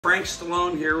Frank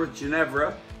Stallone here with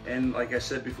Ginevra, and like I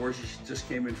said before, she just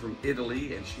came in from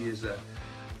Italy, and she is a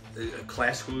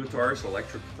classical guitarist,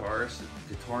 electric guitarist,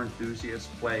 guitar enthusiast,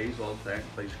 plays all the time,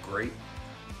 plays great.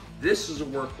 This is a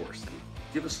workhorse.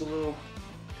 Give us a little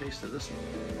taste of this one.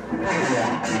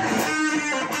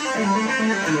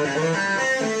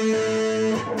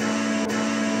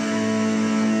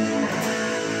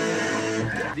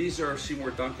 These are Seymour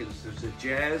Duncan's. There's a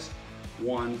jazz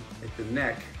one at the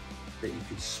neck that you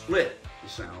can split the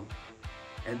sound,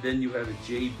 and then you have a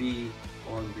JB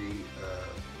on the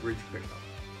bridge pickup.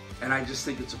 And I just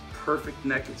think it's a perfect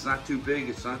neck. It's not too big,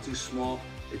 it's not too small.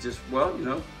 It just, well, you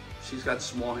know, she's got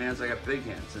small hands, I got big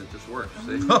hands, and it just works.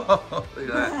 See? Look at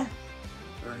that.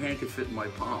 Her hand can fit in my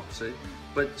palm, see?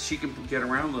 But she can get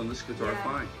around on this guitar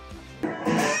fine.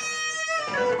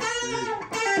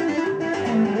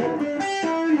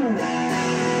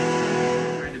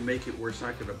 Trying to make it where it's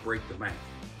not going to break the bank.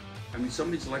 I mean, some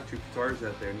of these electric guitars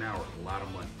out there now are a lot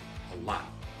of money, a lot.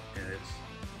 And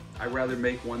I'd rather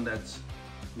make one that's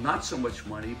not so much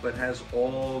money, but has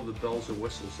all the bells and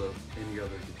whistles of any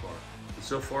other guitar. And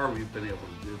so far, we've been able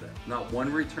to do that. Not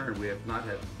one return. We have not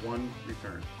had one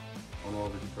return on all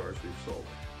the guitars we've sold.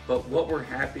 But what we're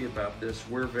happy about this,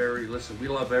 we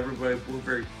love everybody. We're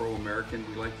very pro-American.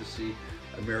 We like to see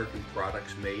American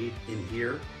products made in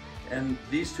here. And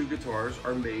these two guitars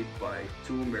are made by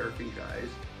two American guys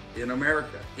in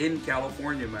America, in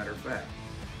California, matter of fact.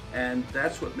 And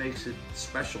that's what makes it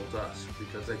special to us,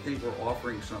 because I think we're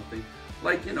offering something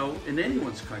like, you know, in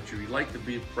anyone's country, we like to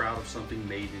be proud of something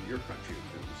made in your country.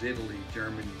 If it was Italy,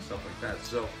 Germany, stuff like that.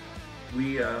 So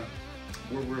we're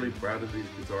really proud of these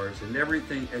guitars and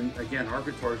everything. And again, our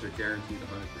guitars are guaranteed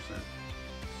 100%.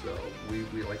 So we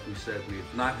like we said, we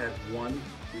have not had one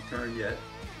return yet,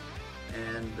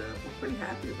 and we're pretty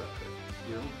happy about that.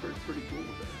 You know, pretty cool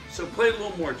with that. So play a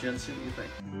little more, Jen, see what you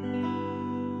think.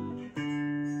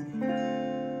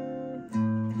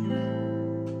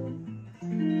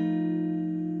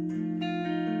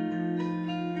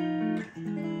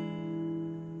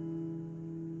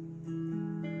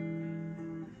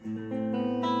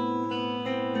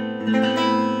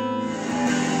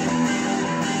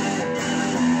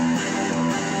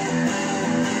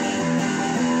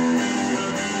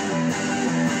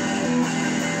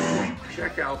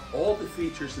 Check out all the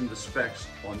features and the specs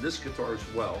on this guitar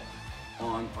as well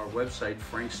on our website,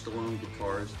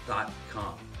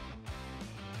 frankstalloneguitars.com.